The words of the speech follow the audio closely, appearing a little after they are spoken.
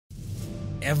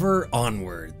ever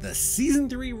onward, the Season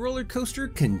 3 roller coaster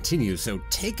continues, so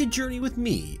take a journey with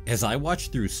me as I watch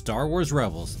through Star Wars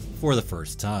Rebels for the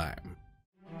first time.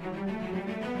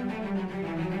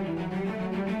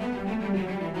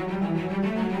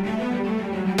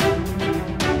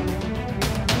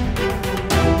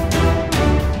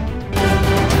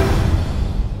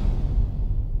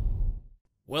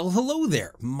 Well, hello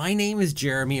there, my name is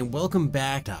Jeremy and welcome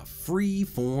back to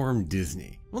Freeform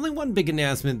Disney. Only one big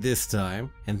announcement this time,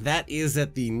 and that is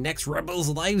that the next Rebels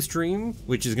live stream,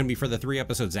 which is going to be for the 3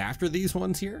 episodes after these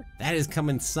ones here, that is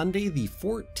coming Sunday the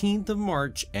 14th of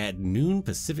March at noon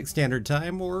Pacific Standard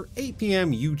Time or 8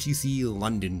 p.m. UTC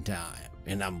London time.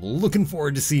 And I'm looking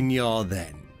forward to seeing y'all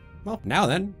then. Well, now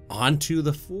then, on to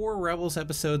the 4 Rebels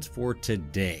episodes for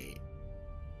today.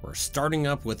 We're starting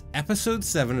up with episode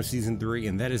 7 of season 3,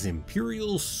 and that is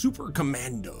Imperial Super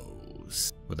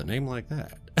Commandos. With a name like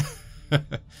that.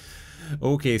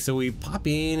 Okay, so we pop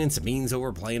in and Sabine's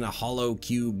over playing a hollow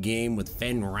cube game with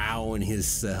Fen Rao in his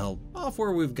cell, off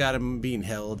where we've got him being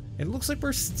held. And it looks like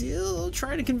we're still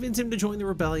trying to convince him to join the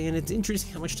rebellion. It's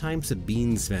interesting how much time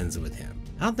Sabine spends with him.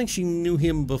 I don't think she knew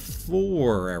him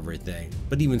before everything,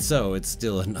 but even so, it's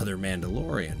still another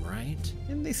Mandalorian, right?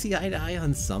 And they see eye to eye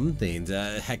on some things,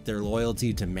 heck, their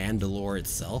loyalty to Mandalore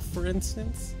itself, for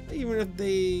instance, even if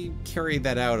they carry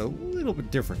that out a little bit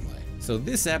differently. So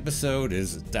this episode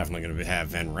is definitely going to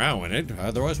have Fen Rao in it,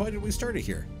 otherwise why did we start it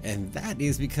here? And that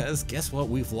is because, guess what,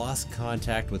 we've lost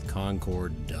contact with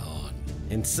Concord Dawn.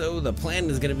 And so the plan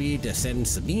is going to be to send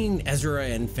Sabine, Ezra,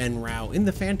 and Fen Rao in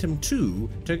the Phantom 2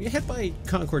 to head by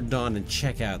Concord Dawn and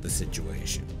check out the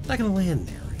situation. Not going to land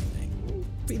there or anything.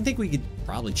 I think we could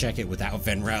probably check it without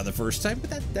Fen Rao the first time,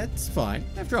 but that's fine.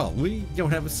 After all, we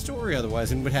don't have a story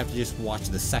otherwise and would have to just watch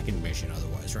the second mission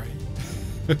otherwise, right?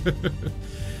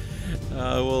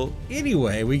 Well,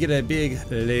 anyway, we get a big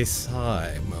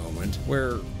Lesai moment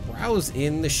where Rao's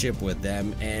in the ship with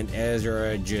them and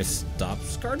Ezra just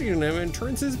stops guarding him and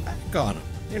turns his back on him.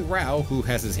 And Rao, who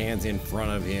has his hands in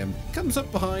front of him, comes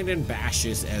up behind and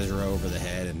bashes Ezra over the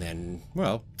head and then,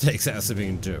 well, takes out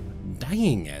Sabine too.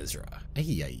 Dying Ezra.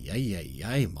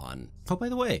 Ay, man. Oh, by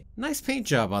the way, nice paint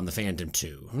job on the Phantom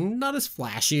 2. Not as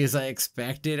flashy as I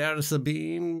expected out of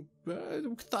Sabine. I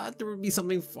thought there would be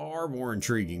something far more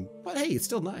intriguing, but hey, it's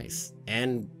still nice.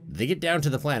 And they get down to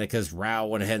the planet because Rao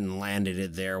went ahead and landed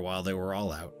it there while they were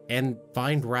all out, and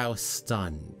find Rao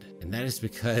stunned. And that is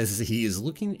because he is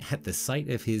looking at the site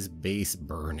of his base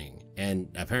burning. And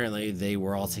apparently they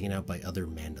were all taken out by other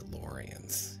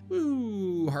Mandalorians.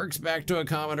 Ooh, harks back to a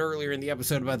comment earlier in the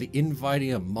episode about the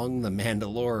infighting among the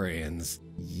Mandalorians.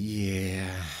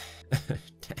 Yeah.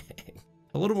 Dang.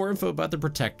 A little more info about the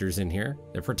Protectors in here.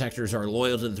 The Protectors are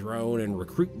loyal to the throne and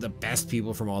recruit the best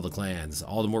people from all the clans.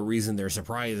 All the more reason they're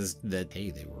surprised that,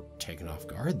 hey, they were taken off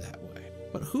guard that way.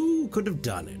 But who could have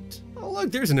done it? Oh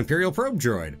look, there's an Imperial probe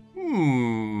droid.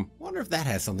 Wonder if that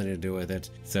has something to do with it.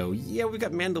 So yeah, we've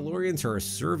got Mandalorians who are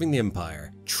serving the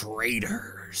Empire.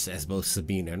 Traitors, as both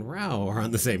Sabine and Rao are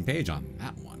on the same page on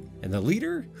that one. And the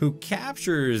leader who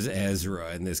captures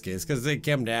Ezra in this case, because they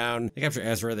come down, they capture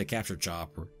Ezra, they capture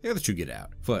Chopper, the other two get out.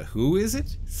 But who is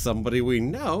it? Somebody we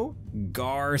know,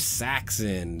 Gar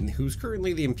Saxon, who's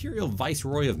currently the Imperial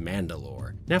Viceroy of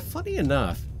Mandalore. Now, funny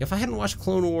enough, if I hadn't watched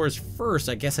Clone Wars first,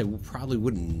 I guess I probably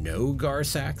wouldn't know Gar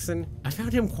Saxon. I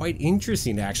found him quite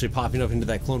interesting actually popping up into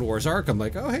that Clone Wars arc. I'm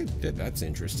like, oh hey, that's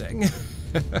interesting.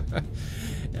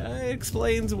 It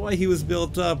explains why he was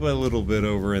built up a little bit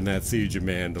over in that Siege of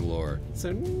Mandalore.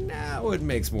 So now it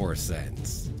makes more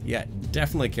sense. Yeah,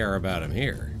 definitely care about him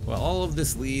here. Well, all of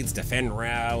this leads to Fen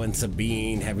Rao and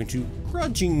Sabine having to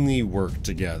grudgingly work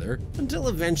together until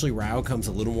eventually Rao comes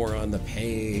a little more on the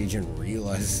page and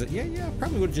realizes that, yeah,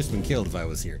 probably would have just been killed if I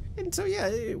was here. And so, yeah,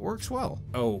 it works well.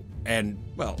 Oh, and,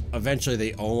 well, eventually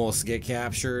they almost get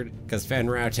captured because Fen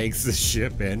Rao takes the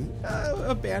ship and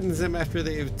abandons them after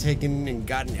they've taken and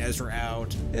gotten Ezra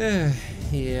out.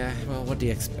 Yeah, well, what do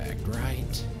you expect,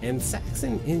 right? And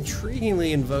Saxon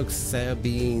intriguingly invokes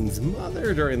Sabine's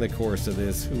mother during the course of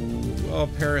this, who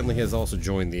apparently has also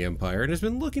joined the Empire and has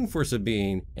been looking for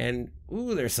Sabine. And,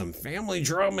 ooh, there's some family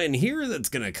drama in here that's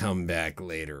gonna come back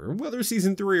later. Whether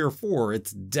season 3 or 4,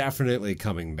 it's definitely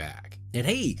coming back. And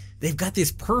hey, they've got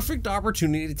this perfect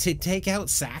opportunity to take out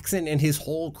Saxon and his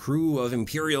whole crew of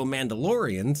Imperial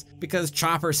Mandalorians because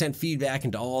Chopper sent feedback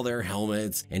into all their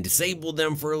helmets and disabled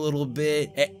them for a little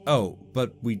bit. Oh,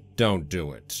 but we don't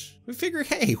do it. We figure,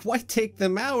 hey, why take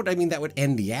them out? I mean, that would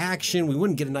end the action. We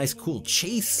wouldn't get a nice cool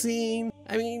chase scene.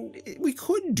 I mean, we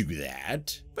could do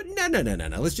that, but no.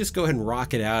 Let's just go ahead and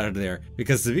rocket out of there,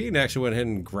 because Sabine actually went ahead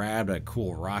and grabbed a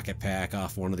cool rocket pack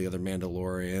off one of the other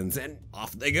Mandalorians, and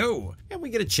off they go. And we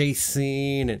get a chase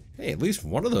scene, and hey, at least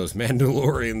one of those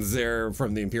Mandalorians there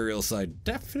from the Imperial side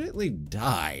definitely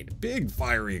died. Big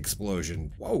fiery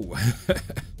explosion. Whoa.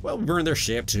 Well, we burn their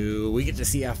ship too. We get to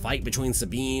see a fight between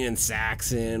Sabine and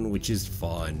Saxon, which is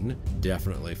fun.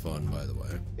 Definitely fun, by the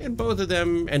way. And both of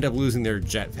them end up losing their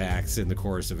jetpacks in the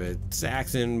course of it.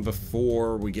 Saxon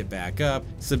before we get back up,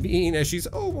 Sabine as she's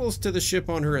almost to the ship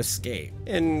on her escape.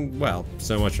 And, well,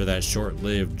 so much for that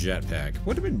short-lived jetpack.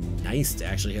 Would have been nice to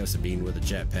actually have Sabine with a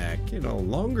jetpack in a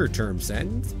longer-term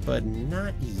sense, but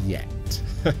not yet.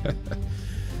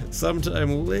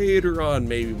 Sometime later on,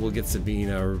 maybe we'll get Sabine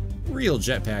a real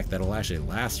jetpack that'll actually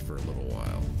last for a little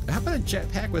while. How about a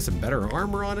jetpack with some better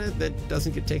armor on it that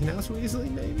doesn't get taken out so easily,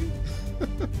 maybe?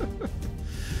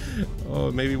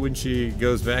 Oh, maybe when she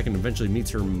goes back and eventually meets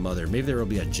her mother, maybe there will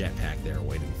be a jetpack there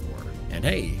waiting for her. And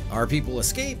hey, our people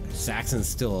escape. Saxon's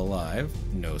still alive.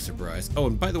 No surprise. Oh,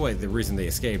 and by the way, the reason they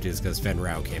escaped is because Fen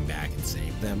Rao came back and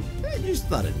saved them. I just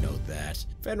thought I'd note that.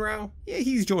 Fen Rao? Yeah,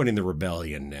 he's joining the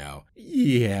rebellion now.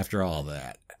 Yeah, after all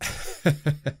that.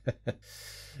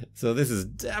 So this is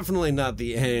definitely not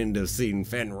the end of seeing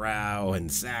Fen Rao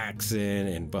and Saxon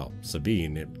and, well,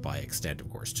 Sabine by extent,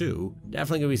 of course, too.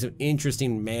 Definitely gonna be some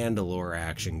interesting Mandalore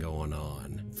action going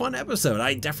on. Fun episode.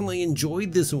 I definitely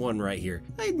enjoyed this one right here.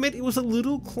 I admit it was a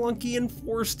little clunky and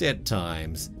forced at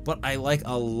times, but I like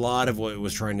a lot of what it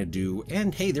was trying to do.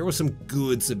 And hey, there was some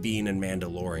good Sabine and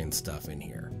Mandalorian stuff in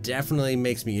here. Definitely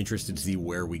makes me interested to see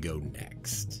where we go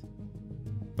next.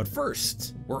 But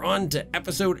first, we're on to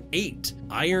episode 8,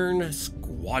 Iron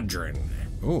Squadron.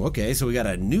 Oh, okay, so we got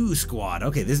a new squad.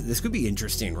 Okay, this could be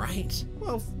interesting, right?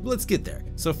 Well, let's get there.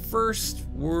 So first,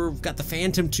 we've got the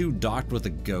Phantom 2 docked with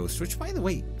a Ghost, which, by the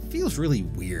way, feels really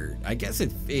weird. I guess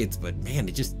it fits, but man,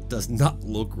 it just does not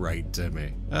look right to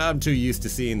me. I'm too used to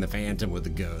seeing the Phantom with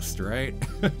the Ghost, right?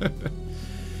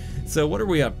 So what are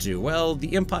we up to? Well,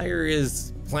 the Empire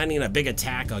is planning a big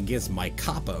attack against my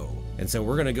Capo. And so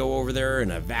we're gonna go over there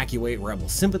and evacuate rebel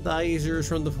sympathizers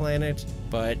from the planet.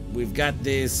 But we've got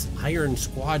this Iron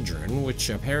Squadron, which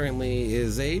apparently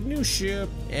is a new ship.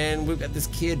 And we've got this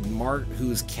kid, Mart,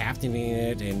 who's captaining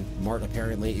it. And Mart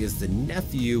apparently is the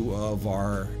nephew of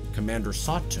our Commander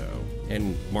Sato.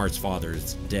 And Mart's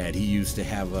father's dead. He used to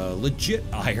have a legit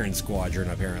Iron Squadron,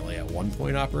 apparently, at one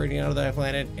point operating out of that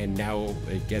planet. And now,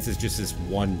 I guess it's just this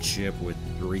one ship with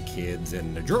 3 kids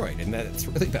and a droid. And that's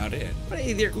really about it. But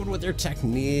hey, they're good with their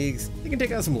techniques. They can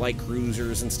take out some light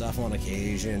cruisers and stuff on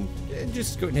occasion. And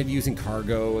just go ahead using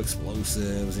cargo,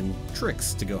 explosives, and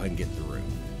tricks to go ahead and get through.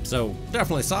 So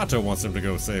definitely Sato wants him to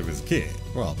go save his kid.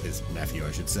 Well, his nephew,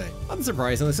 I should say.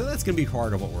 Unsurprisingly, so that's going to be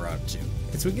part of what we're up to.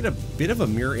 And so we get a bit of a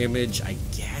mirror image, I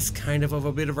guess, kind of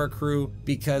a bit of our crew,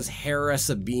 because Hera,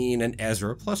 Sabine, and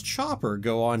Ezra, plus Chopper,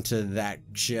 go onto that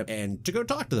ship and to go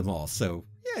talk to them all. So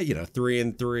yeah, you know, 3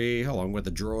 and 3, along with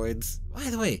the droids. By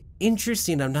the way,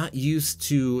 interesting, I'm not used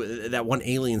to that one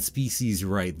alien species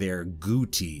right there,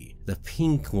 Guti, the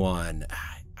pink one.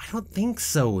 I don't think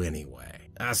so anyway.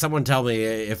 Someone tell me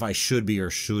if I should be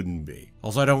or shouldn't be.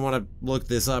 Also, I don't want to look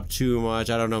this up too much.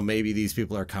 I don't know, maybe these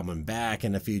people are coming back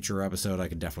in a future episode. I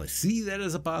could definitely see that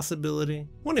as a possibility.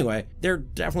 Well, anyway, they're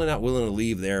definitely not willing to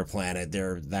leave their planet.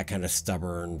 They're that kind of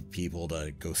stubborn people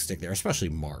to go stick there, especially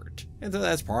Mart. And so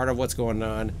that's part of what's going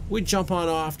on. We jump on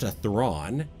off to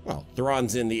Thrawn. Well,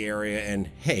 Thrawn's in the area, and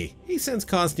hey, he sends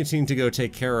Constantine to go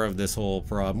take care of this whole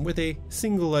problem with a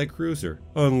single light cruiser.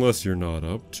 Unless you're not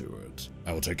up to it.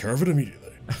 I will take care of it immediately.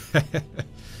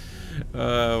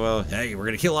 Well, hey, we're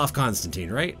gonna kill off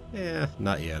Constantine, right? Yeah,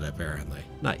 not yet, apparently.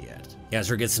 Not yet.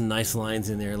 Ezra gets some nice lines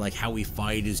in there, like how we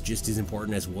fight is just as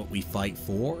important as what we fight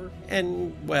for.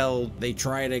 And, well, they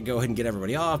try to go ahead and get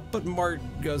everybody off, but Mart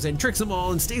goes and tricks them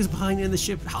all and stays behind in the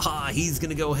ship. Haha, he's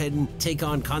gonna go ahead and take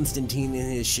on Constantine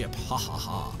in his ship. Ha ha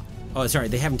ha. Oh, sorry,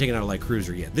 they haven't taken out a light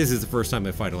cruiser yet. This is the first time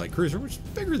they fight a light cruiser, which is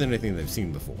bigger than anything they've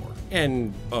seen before.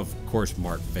 And, of course,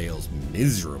 Mart fails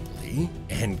miserably,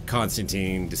 and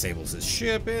Constantine disables his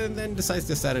ship and then decides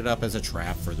to set it up as a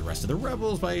trap for the rest of the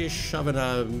rebels by shoving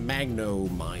a magno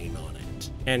mine on it.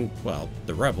 And, well,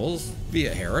 the rebels,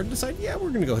 via Hera, decide, yeah,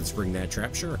 we're gonna go ahead and spring that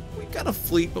trap, sure. We've got a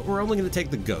fleet, but we're only gonna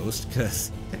take the Ghost, because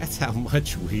that's how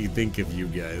much we think of you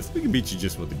guys. We can beat you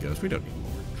just with the Ghost, we don't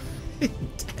need more.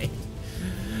 Dang.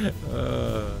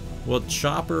 Well,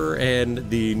 Chopper and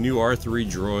the new R3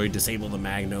 droid disable the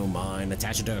Magno mine,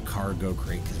 attach it to a cargo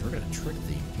crate, because we're going to trick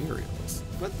the Imperials.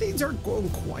 but things aren't going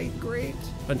quite great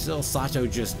until Sato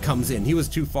just comes in. He was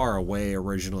too far away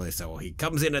originally, so he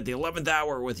comes in at the 11th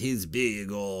hour with his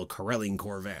big old Karelian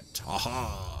Corvette.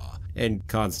 Aha! And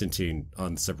Constantine,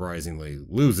 unsurprisingly,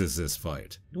 loses this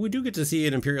fight. We do get to see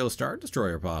an Imperial Star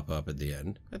Destroyer pop up at the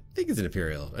end. I think it's an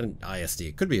Imperial, an ISD.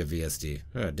 It could be a VSD.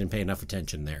 Didn't pay enough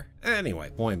attention there.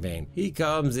 Anyway, point being, he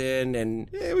comes in and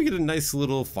we get a nice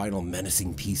little final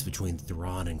menacing piece between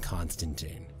Thrawn and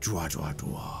Constantine. Dwa, dwa,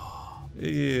 dwa.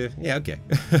 Yeah, okay.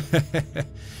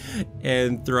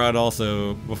 And Thrawn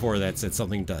also, before that, said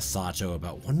something to Sato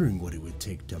about wondering what it would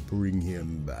take to bring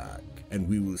him back. And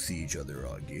we will see each other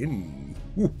again.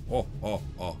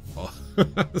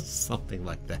 Something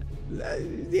like that.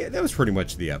 Yeah, that was pretty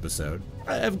much the episode.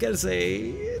 I've got to say,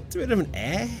 it's a bit of an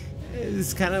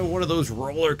It's kind of one of those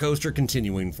roller coaster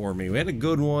continuing for me. We had a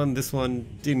good one. This one,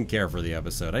 didn't care for the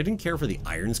episode. I didn't care for the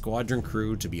Iron Squadron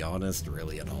crew, to be honest,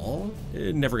 really at all.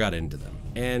 It never got into them.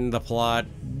 And the plot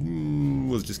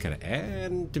was just kind of,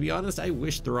 and to be honest, I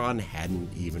wish Thrawn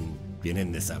hadn't even been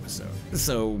in this episode.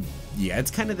 So yeah,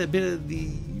 it's kind of a bit of the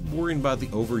worrying about the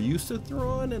overuse of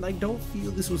Thrawn, and I don't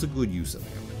feel this was a good use of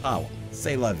him. Oh well,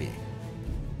 say la vie.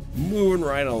 Moving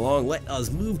right along, let us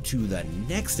move to the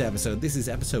next episode. This is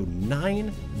episode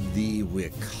 9, the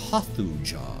Winkathu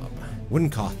Job.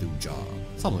 Winkathu Job,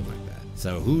 something like that.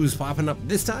 So who's popping up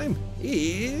this time?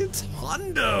 It's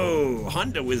Hondo.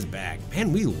 Hondo is back.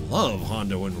 Man, we love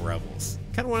Hondo in Rebels.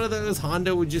 Kind of one of those,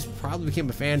 Hondo would just probably became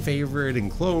a fan favorite in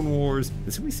Clone Wars.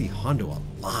 So we see Hondo a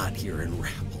lot here in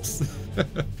Rebels.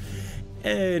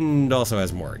 And also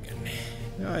as Morgan.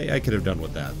 I could have done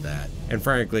without that. And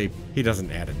frankly, he doesn't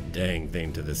add a dang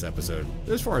thing to this episode,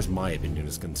 as far as my opinion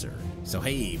is concerned. So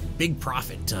hey, big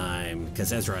profit time,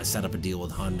 because Ezra set up a deal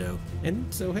with Hondo.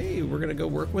 And so hey, we're gonna go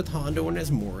work with Hondo and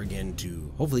as Morgan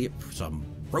to hopefully get some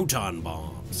proton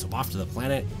bombs. So off to the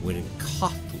planet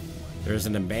Winkathu. There's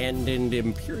an abandoned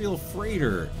Imperial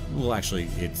freighter. Well, actually,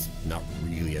 it's not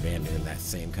really abandoned in that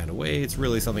same kind of way. It's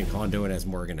really something Hondo and as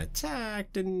Morgan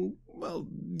attacked, and, well,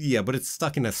 yeah, but it's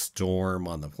stuck in a storm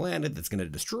on the planet that's going to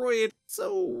destroy it.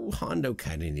 So Hondo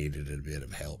kind of needed a bit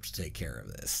of help to take care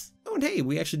of this. Oh, and hey,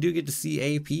 we actually do get to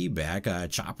see AP back,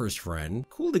 Chopper's friend.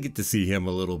 Cool to get to see him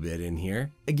a little bit in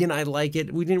here. Again, I like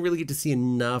it. We didn't really get to see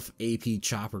enough AP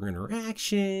Chopper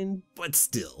interaction, but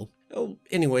still. Oh,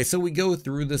 anyway, so we go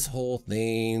through this whole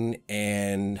thing,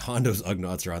 and Hondo's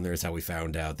Ugnaughts are on there is how we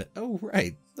found out that, oh,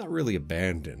 right, not really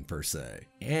abandoned, per se.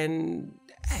 And,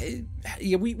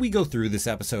 yeah, we go through this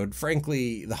episode.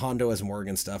 Frankly, the Hondo as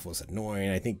Morgan stuff was annoying.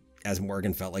 I think as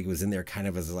Morgan felt like it was in there kind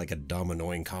of as like a dumb,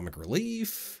 annoying comic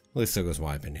relief. At least so goes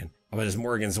my opinion. But as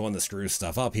Morgan's the one that screws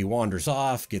stuff up, he wanders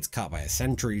off, gets caught by a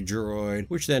sentry droid,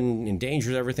 which then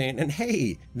endangers everything. And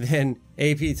hey, then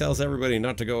AP tells everybody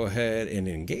not to go ahead and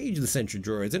engage the sentry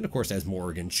droids. And of course, as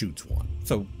Morgan shoots one.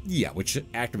 So yeah, which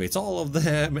activates all of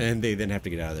them, and they then have to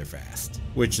get out of there fast.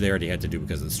 Which they already had to do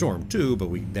because of the storm too, but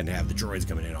we then have the droids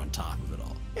coming in on top of it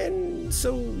all. And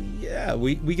so, yeah,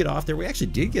 we get off there. We actually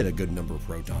did get a good number of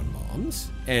proton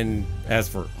bombs. And as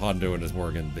for Hondo and as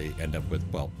Morgan, they end up with,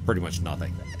 well, pretty much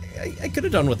nothing. I could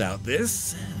have done without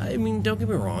this. I mean, don't get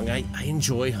me wrong, I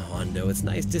enjoy Hondo. It's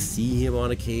nice to see him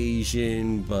on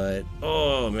occasion, but,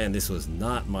 oh man, this was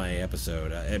not my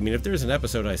episode. I mean, if there's an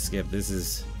episode I skipped, this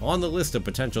is on the list of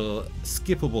potential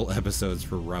skippable episodes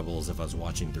for Rebels if I was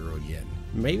watching through again.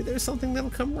 Maybe there's something that'll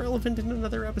come relevant in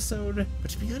another episode,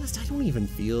 but to be honest, I don't even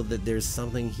feel that there's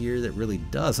something here that really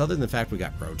does, other than the fact we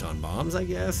got proton bombs, I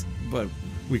guess, but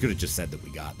we could have just said that we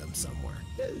got them somewhere.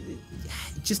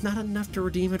 Just not enough to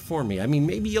redeem it for me. I mean,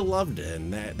 maybe you loved it,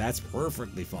 and that's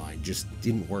perfectly fine, just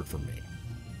didn't work for me.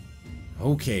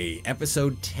 Okay,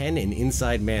 episode 10 in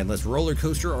Inside Man. Let's roller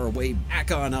coaster our way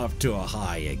back on up to a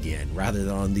high again, rather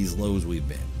than on these lows we've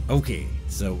been. Okay,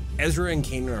 so Ezra and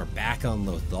Kanan are back on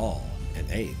Lothal. And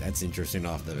hey, that's interesting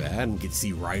off the bat. And we get to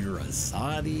see Ryder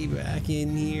Azadi back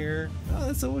in here. Oh,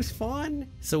 that's always fun.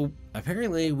 So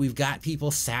apparently we've got people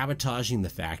sabotaging the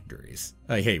factories.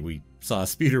 Hey, we saw a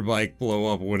speeder bike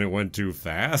blow up when it went too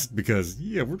fast because,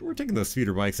 yeah, we're taking those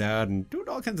speeder bikes out and doing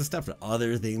all kinds of stuff to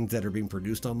other things that are being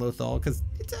produced on Lothal because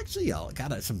it's actually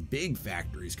got some big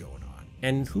factories going on.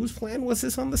 And whose plan was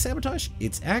this on the sabotage?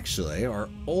 It's actually our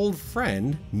old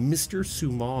friend, Mr.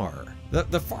 Sumar.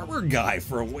 The farmer guy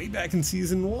from way back in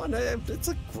season 1. It's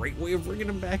a great way of bringing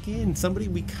him back in. Somebody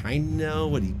we kind of know,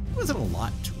 but he wasn't a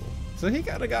lot to him. So he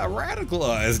kind of got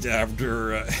radicalized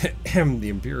after the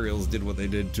Imperials did what they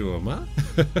did to him,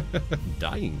 huh?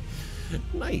 Dying.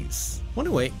 Nice. Well,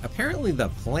 anyway, apparently the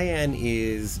plan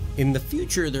is in the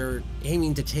future they're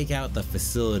aiming to take out the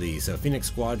facility. So Phoenix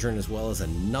Squadron as well as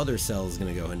another cell is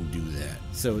going to go ahead and do that.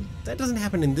 So that doesn't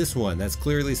happen in this one. That's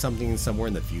clearly something somewhere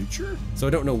in the future. So I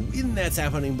don't know when that's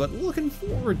happening, but looking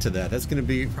forward to that. That's going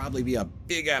to probably be a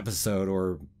big episode,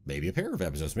 or maybe a pair of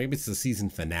episodes. Maybe it's the season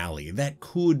finale. That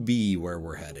could be where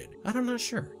we're headed. I'm not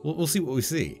sure. We'll see what we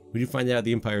see. We do find out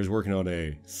the Empire's working on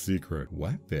a secret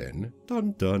weapon.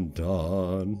 Dun dun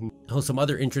dun. Oh, some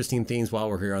other interesting things while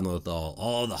we're here on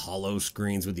all the hollow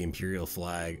screens with the Imperial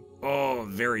flag. Oh,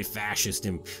 very fascist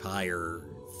Empire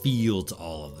feel to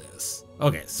all of this.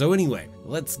 Okay, so anyway,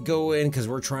 let's go in because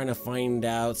we're trying to find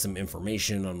out some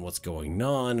information on what's going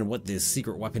on and what this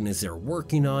secret weapon is they're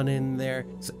working on in there.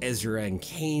 So Ezra and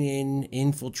Kanan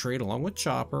infiltrate along with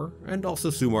Chopper, and also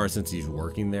Sumar, since he's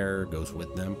working there, goes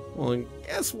with them. Well, and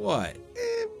guess what?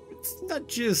 It's not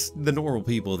just the normal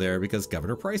people there, because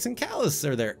Governor Price and Callus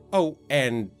are there. Oh,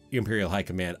 and Imperial High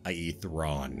Command, i.e.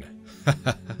 Thrawn.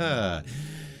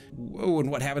 Whoa, and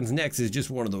what happens next is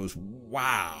just one of those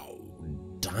wow,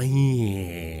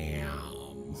 damn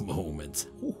moments.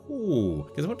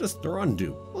 Because what does Thrawn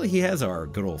do? Well, he has our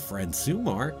good old friend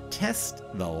Sumar test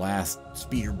the last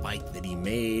speeder bike that he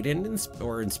made and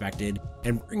inspected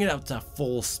and bring it up to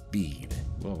full speed.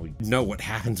 Well, we know what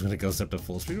happens when it goes up to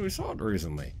full speed. We saw it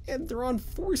recently. And Thrawn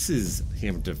forces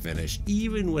him to finish,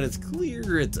 even when it's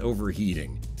clear it's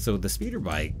overheating. So the speeder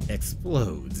bike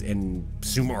explodes and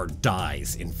Sumar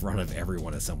dies in front of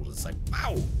everyone assembled. It's like,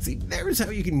 wow! See, there's how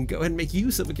you can go ahead and make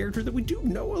use of a character that we do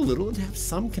know a little and have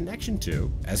some connection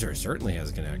to. Ezra certainly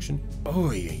has a connection.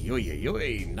 Oy,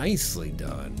 nicely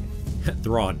done.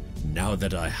 Thrawn, now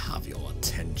that I have your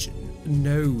attention,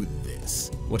 know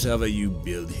this. Whatever you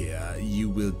build here, you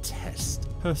will test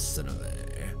personally.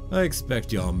 I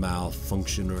expect your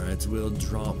malfunction rates will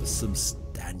drop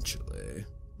substantially.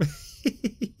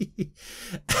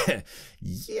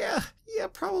 Yeah,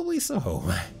 probably so.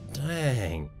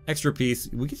 Dang. Extra piece,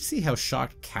 we get to see how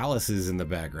shocked Callus is in the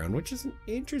background, which is an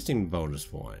interesting bonus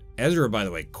point. Ezra, by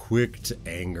the way, quick to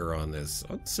anger on this.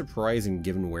 Unsurprising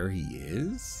given where he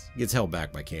is. He gets held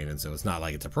back by Kanan, so it's not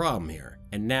like it's a problem here.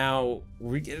 And now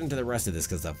we get into the rest of this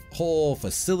because the whole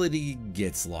facility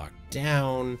gets locked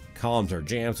down. Columns are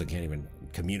jammed, so can't even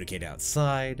communicate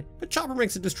outside. But Chopper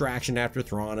makes a distraction after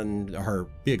Thrawn and her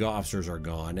big officers are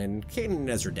gone, and Kanan and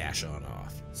Ezra dash on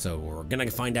off. So we're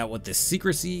gonna find out what the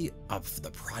secrecy of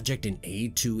the project in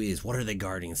A2 is. What are they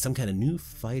guarding? Some kind of new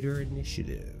fighter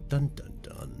initiative. Dun dun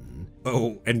dun.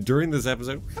 Oh, and during this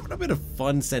episode, we're having a bit of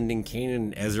fun sending Kanan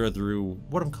and Ezra through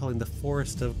what I'm calling the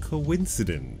Forest of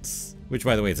Coincidence. Which,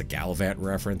 by the way, is a Gallivant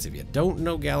reference. If you don't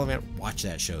know Gallivant, watch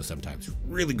that show sometimes.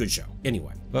 Really good show.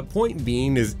 Anyway, but point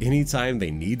being is anytime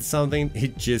they need something,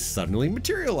 it just suddenly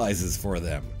materializes for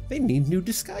them. They need new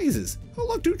disguises. Oh,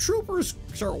 look, 2 troopers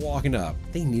start walking up.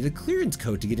 They need a clearance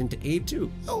code to get into A2.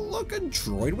 Oh, look, a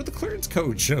droid with a clearance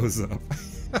code shows up.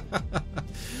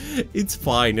 It's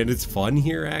fine, and it's fun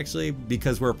here, actually,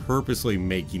 because we're purposely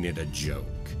making it a joke.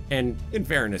 And in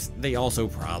fairness, they also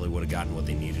probably would have gotten what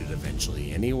they needed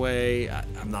eventually anyway.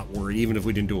 I'm not worried, even if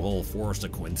we didn't do a whole Forest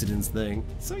of Coincidence thing.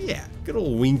 So yeah, good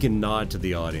old wink and nod to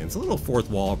the audience. A little fourth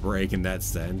wall break in that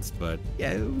sense, but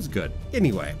yeah, it was good.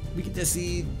 Anyway, we get to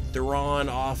see Thrawn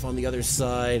off on the other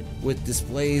side with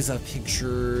displays of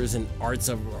pictures and arts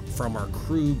from our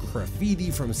crew,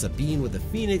 graffiti from Sabine with the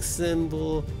Phoenix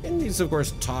symbol, and he's of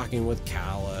course talking with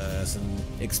Callus and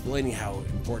explaining how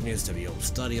important it is to be able to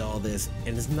study all this.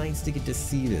 And it's nice to get to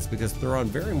see this because Thrawn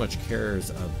very much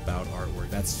cares about artwork.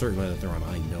 That's certainly the Thrawn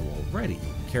I know already.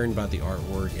 Caring about the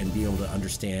artwork and being able to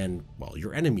understand, well,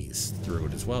 your enemies through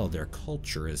it as well. Their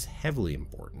culture is heavily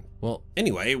important. Well,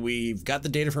 anyway, we've got the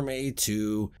data from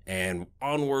A2 and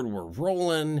onward we're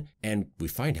rolling, and we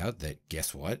find out that,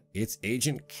 guess what? It's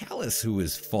Agent Callus who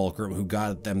is Fulcrum, who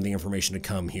got them the information to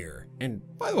come here. And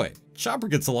by the way, Chopper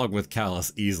gets along with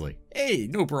Callus easily. Hey,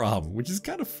 no problem, which is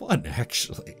kind of fun,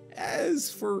 actually.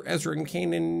 As for Ezra and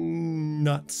Kanan,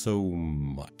 not so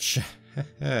much.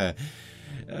 They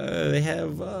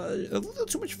have a little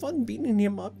too much fun beating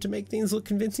him up to make things look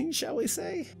convincing, shall we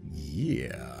say?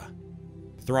 Yeah.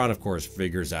 Thrawn, of course,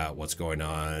 figures out what's going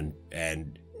on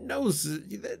and knows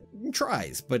that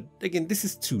tries, but again, this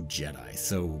is 2 Jedi,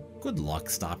 so good luck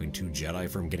stopping 2 Jedi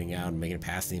from getting out and making it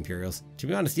past the Imperials. To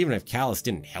be honest, even if Callus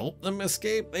didn't help them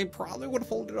escape, they probably would have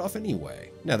pulled it off anyway.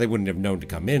 Now, they wouldn't have known to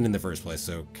come in the first place,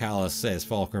 so Callus says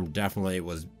Fulcrum definitely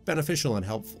was beneficial and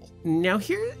helpful. Now,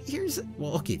 here's,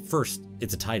 well, okay, first,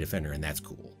 it's a TIE Defender, and that's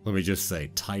cool. Let me just say,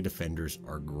 TIE Defenders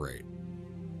are great.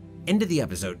 end of the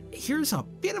episode, here's a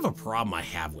bit of a problem I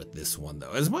have with this one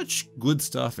though. As much good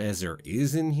stuff as there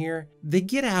is in here, they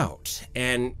get out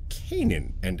and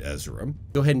Kanan and Ezra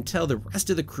go ahead and tell the rest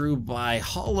of the crew by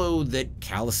Hollow that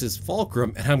Callus is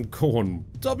Fulcrum, and I'm going,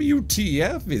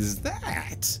 WTF is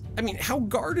that? I mean, how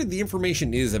guarded the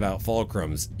information is about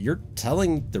Fulcrums. You're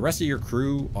telling the rest of your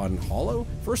crew on Hollow?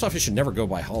 First off, it should never go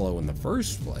by Hollow in the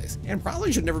first place, and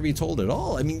probably should never be told at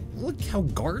all. I mean, look how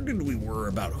guarded we were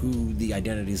about who the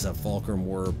identities of Fulcrum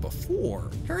were before.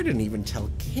 Harry didn't even tell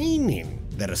Kanan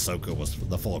that Ahsoka was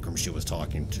the Fulcrum she was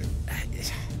talking to.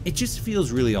 It just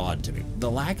feels really odd to me. The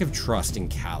lack of trust in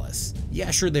Callus. Yeah,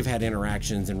 sure, they've had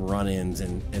interactions and run-ins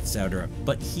and etc.,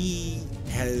 but he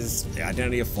has the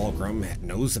identity of Fulcrum,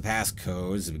 knows the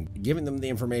passcodes, giving them the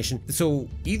information. So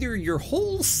either your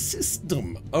whole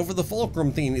system of the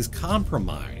Fulcrum thing is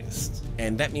compromised,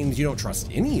 and that means you don't trust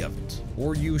any of it,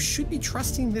 or you should be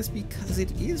trusting this because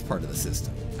it is part of the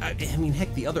system. I mean,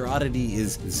 heck, the other oddity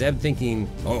is Zeb thinking,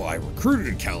 oh, I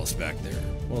recruited Callus back there.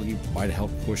 Well, you might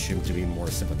help push him to be more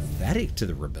sympathetic to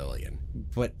the rebellion.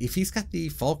 But if he's got the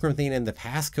Fulcrum thing and the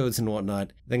passcodes and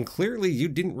whatnot, then clearly you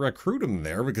didn't recruit him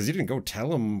there because you didn't go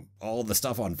tell him all the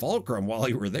stuff on Fulcrum while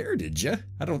you were there, did you?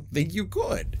 I don't think you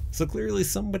could. So clearly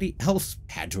somebody else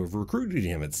had to have recruited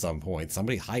him at some point,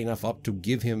 somebody high enough up to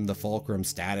give him the Fulcrum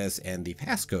status and the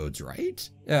passcodes, right?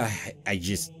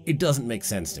 It doesn't make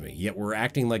sense to me. Yet we're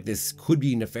acting like this could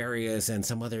be nefarious and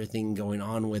some other thing going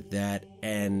on with that.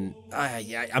 And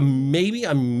maybe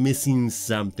I'm missing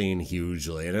something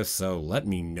hugely. And if so, let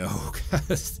me know,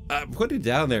 because put it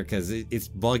down there because it's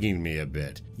bugging me a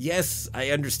bit. Yes, I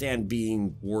understand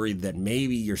being worried that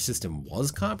maybe your system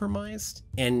was compromised.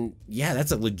 And yeah,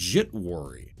 that's a legit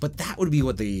worry. But that would be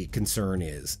what the concern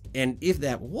is. And if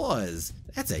that was,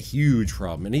 that's a huge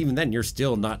problem. And even then, you're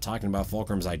still not talking about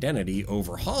Fulcrum's identity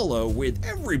over Hollow with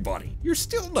everybody. You're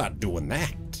still not doing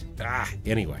that.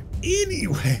 Anyway,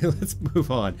 let's move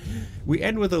on. We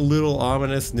end with a little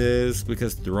ominousness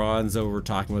because Thrawn's over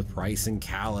talking with Price and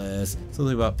Callus.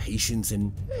 Something about patience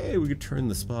and, hey, we could turn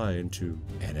the spy into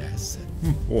an asset.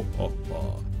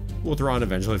 Will Thrawn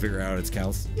eventually figure out it's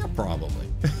Callus? Yeah, probably.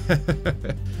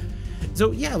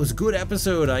 So yeah, it was a good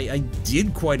episode. I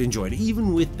did quite enjoy it,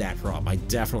 even with that problem. I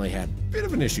definitely had a bit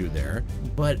of an issue there,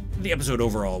 but the episode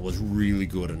overall was really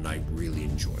good and I really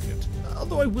enjoyed it.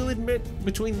 Although I will admit,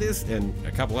 between this and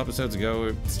a couple episodes ago,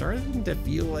 it started to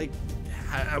feel like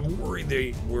I'm worried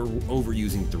they were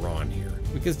overusing Thrawn here.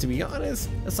 Because to be honest,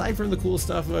 aside from the cool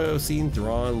stuff of seeing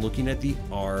Thrawn, looking at the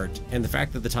art, and the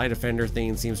fact that the TIE Defender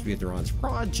thing seems to be Thrawn's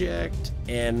project,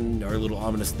 and our little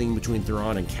ominous thing between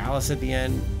Thrawn and Callus at the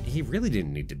end, he really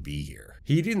didn't need to be here.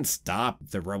 He didn't stop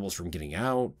the rebels from getting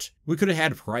out. We could have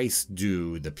had Price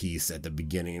do the piece at the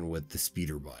beginning with the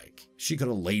speeder bike. She could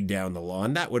have laid down the law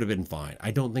and that would have been fine.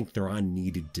 I don't think Thrawn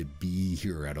needed to be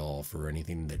here at all for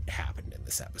anything that happened in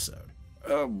this episode.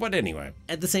 But anyway,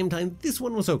 at the same time, this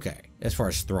one was okay as far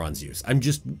as Thrawn's use. I'm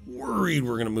just worried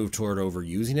we're going to move toward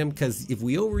overusing him, because if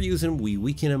we overuse him, we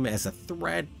weaken him as a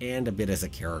threat and a bit as a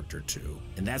character too.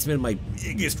 And that's been my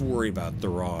biggest worry about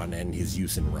Thrawn and his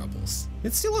use in Rebels.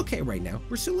 It's still okay right now.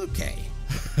 We're still okay.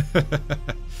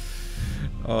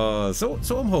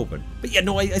 So I'm hoping. But yeah,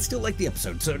 no, I still like the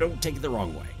episode, so don't take it the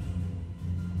wrong way.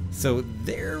 So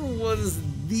there was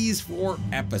these 4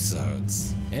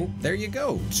 episodes, and there you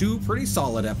go, 2 pretty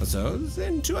solid episodes,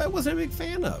 and 2 I wasn't a big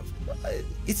fan of.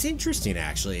 It's interesting,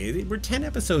 actually. We're 10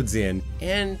 episodes in,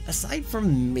 and aside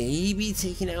from maybe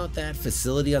taking out that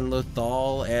facility on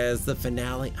Lothal as the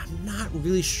finale, I'm not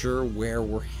really sure where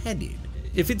we're headed.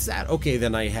 If it's that, okay,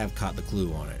 then I have caught the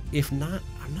clue on it. If not,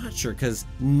 I'm not sure, because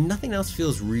nothing else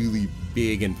feels really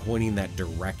big and pointing that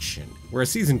direction. Whereas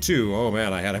season 2, oh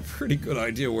man, I had a pretty good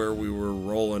idea where we were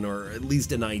rolling, or at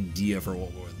least an idea for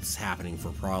what was happening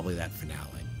for probably that finale.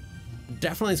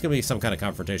 Definitely it's going to be some kind of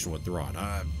confrontation with Thrawn.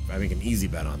 I make an easy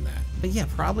bet on that. But yeah,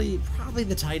 probably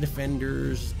the TIE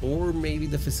Defenders, or maybe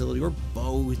the facility, or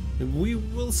both. We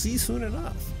will see soon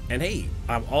enough. And hey,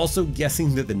 I'm also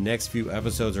guessing that the next few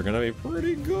episodes are going to be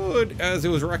pretty good, as it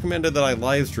was recommended that I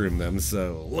live stream them,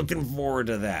 so looking forward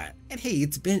to that. And hey,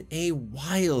 it's been a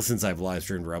while since I've live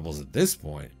streamed Rebels at this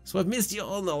point, so I've missed you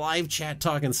all in the live chat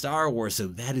talking Star Wars, so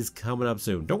that is coming up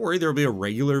soon. Don't worry, there'll be a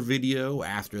regular video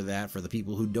after that for the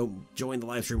people who don't join the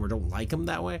live stream or don't like them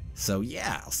that way. So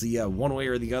yeah, I'll see you one way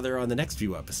or the other on the next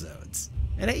few episodes.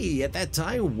 And hey, at that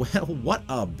time, well, what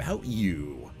about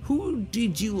you? Who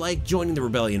did you like joining the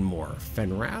rebellion more,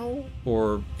 Fen Rao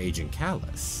or Agent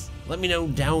Callus? Let me know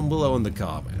down below in the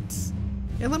comments.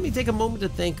 And let me take a moment to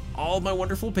thank all my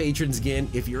wonderful patrons again.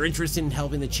 If you're interested in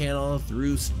helping the channel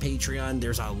through Patreon,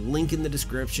 there's a link in the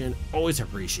description. Always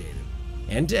appreciate it.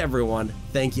 And to everyone,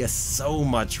 thank you so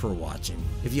much for watching.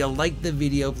 If you liked the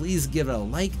video, please give it a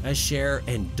like, a share,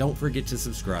 and don't forget to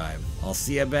subscribe. I'll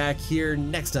see you back here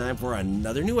next time for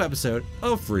another new episode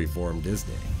of Freeform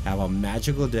Disney. Have a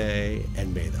magical day,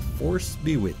 and may the Force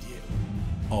be with you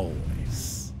always.